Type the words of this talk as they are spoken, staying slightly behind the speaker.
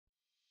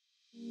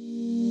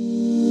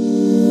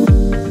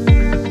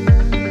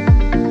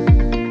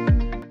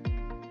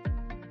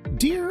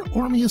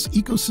Ormeus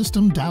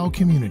Ecosystem Dao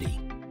community.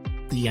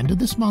 The end of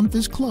this month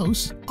is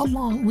close,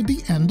 along with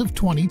the end of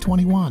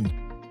 2021.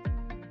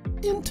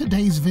 In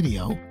today's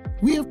video,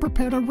 we have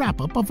prepared a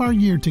wrap-up of our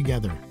year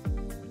together.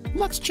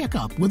 Let's check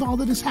up with all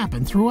that has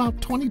happened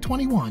throughout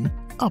 2021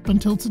 up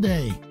until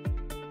today.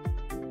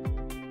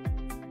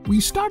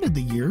 We started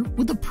the year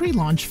with the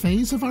pre-launch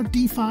phase of our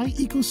DeFi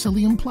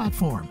Ecosystem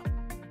platform.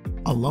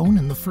 Alone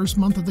in the first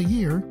month of the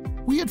year,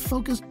 we had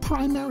focused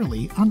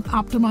primarily on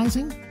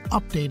optimizing,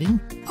 updating,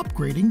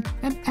 upgrading,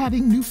 and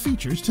adding new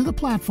features to the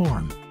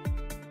platform.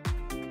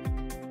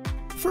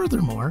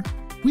 Furthermore,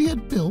 we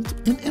had built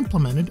and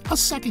implemented a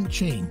second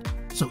chain,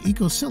 so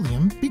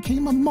Ecosystem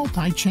became a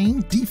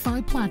multi-chain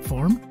DeFi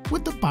platform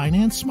with the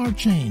Binance Smart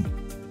Chain.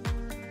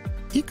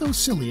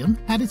 Ecosystem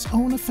had its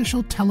own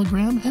official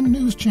Telegram and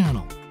news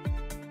channel.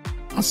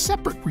 A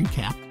separate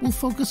recap will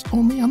focus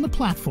only on the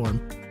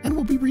platform and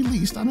will be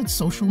released on its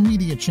social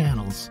media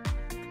channels.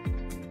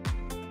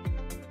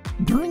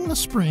 During the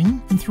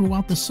spring and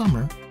throughout the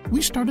summer,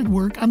 we started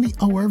work on the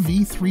ORV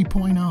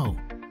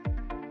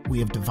 3.0. We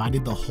have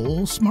divided the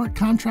whole smart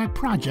contract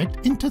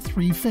project into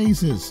 3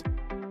 phases.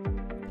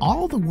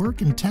 All the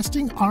work and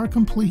testing are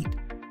complete.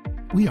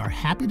 We are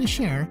happy to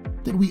share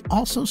that we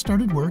also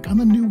started work on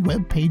the new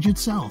web page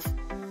itself,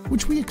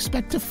 which we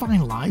expect to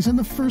finalize in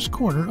the first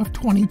quarter of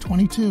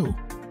 2022.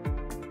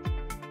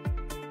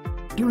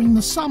 During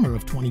the summer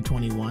of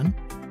 2021,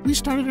 we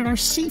started our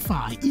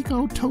CeFi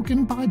Eco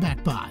Token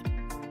Buyback Bot,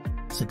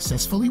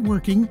 successfully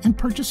working and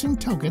purchasing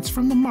tokens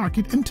from the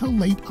market until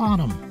late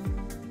autumn.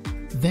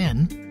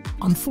 Then,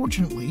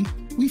 unfortunately,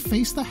 we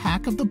faced the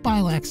hack of the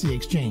Bilaxy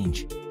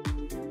exchange.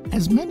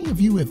 As many of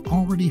you have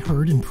already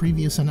heard in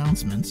previous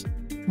announcements,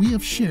 we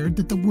have shared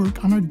that the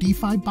work on our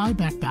DeFi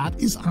Buyback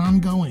Bot is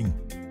ongoing.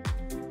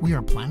 We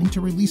are planning to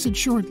release it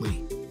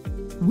shortly.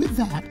 With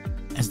that,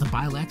 as the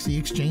Bilaxy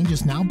exchange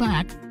is now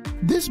back,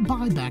 this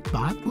buyback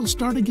bot will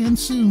start again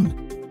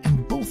soon,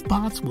 and both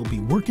bots will be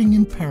working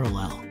in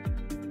parallel.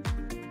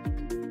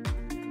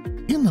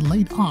 In the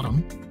late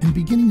autumn and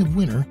beginning of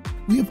winter,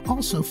 we have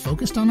also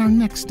focused on our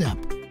next step,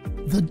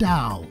 the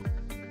DAO.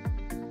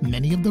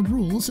 Many of the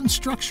rules and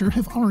structure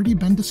have already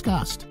been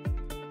discussed.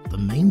 The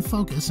main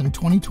focus in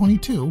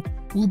 2022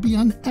 will be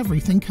on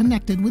everything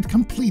connected with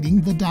completing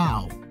the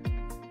DAO.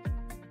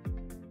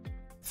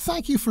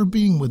 Thank you for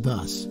being with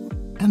us,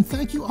 and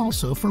thank you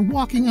also for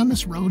walking on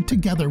this road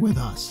together with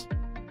us.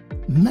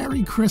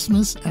 Merry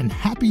Christmas and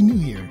Happy New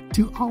Year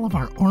to all of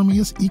our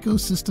Ormeus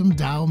Ecosystem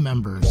DAO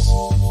members.